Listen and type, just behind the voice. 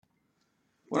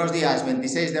Buenos días,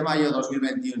 26 de mayo de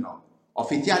 2021.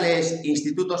 Oficiales,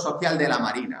 Instituto Social de la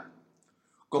Marina.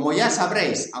 Como ya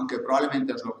sabréis, aunque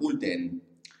probablemente os lo oculten,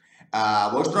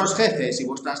 vuestros jefes y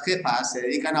vuestras jefas se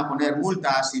dedican a poner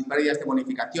multas y pérdidas de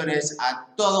bonificaciones a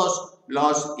todos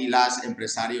los y las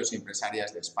empresarios y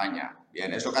empresarias de España.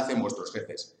 Bien, es lo que hacen vuestros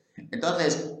jefes.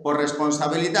 Entonces, por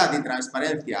responsabilidad y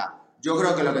transparencia, yo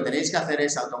creo que lo que tenéis que hacer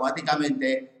es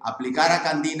automáticamente aplicar a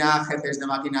Candina jefes de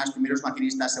máquinas, primeros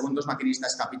maquinistas, segundos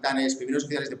maquinistas, capitanes, primeros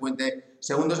oficiales de puente,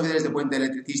 segundos oficiales de puente,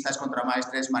 electricistas,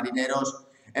 contramaestres, marineros.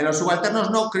 En los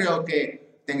subalternos no creo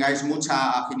que tengáis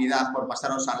mucha afinidad por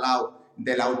pasaros al lado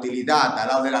de la utilidad, al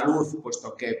lado de la luz,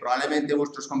 puesto que probablemente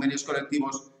vuestros convenios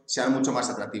colectivos sean mucho más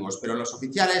atractivos. Pero en los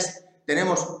oficiales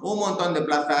tenemos un montón de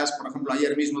plazas. Por ejemplo,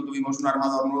 ayer mismo tuvimos un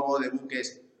armador nuevo de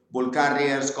buques, bulk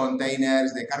carriers,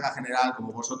 containers, de carga general,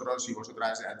 como vosotros y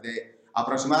vosotras, de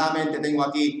aproximadamente, tengo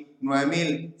aquí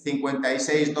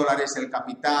 9.056 dólares el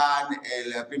capitán,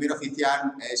 el primer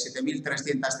oficial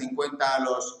 7.350,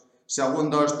 los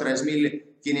segundos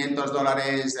 3.500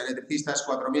 dólares, electricistas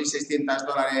 4.600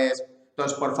 dólares.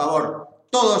 Entonces, por favor,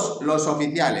 todos los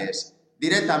oficiales,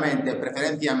 directamente,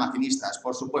 preferencia en maquinistas,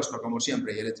 por supuesto, como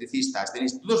siempre, y electricistas del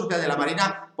Instituto Social de la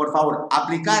Marina, por favor,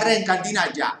 aplicar en Candina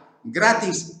ya.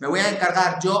 Gratis, me voy a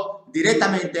encargar yo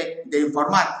directamente de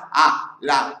informar a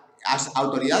las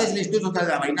autoridades del Instituto Social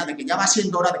de la Marina de que ya va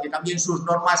siendo hora de que cambien sus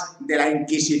normas de la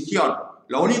Inquisición.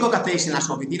 Lo único que hacéis en las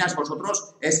oficinas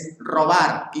vosotros es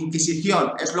robar,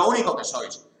 Inquisición, es lo único que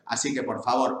sois. Así que, por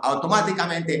favor,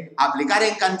 automáticamente aplicar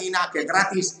en Candina, que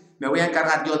gratis me voy a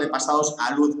encargar yo de pasaros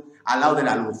a luz, al lado de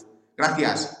la luz.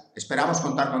 Gracias, esperamos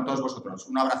contar con todos vosotros.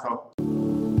 Un abrazo.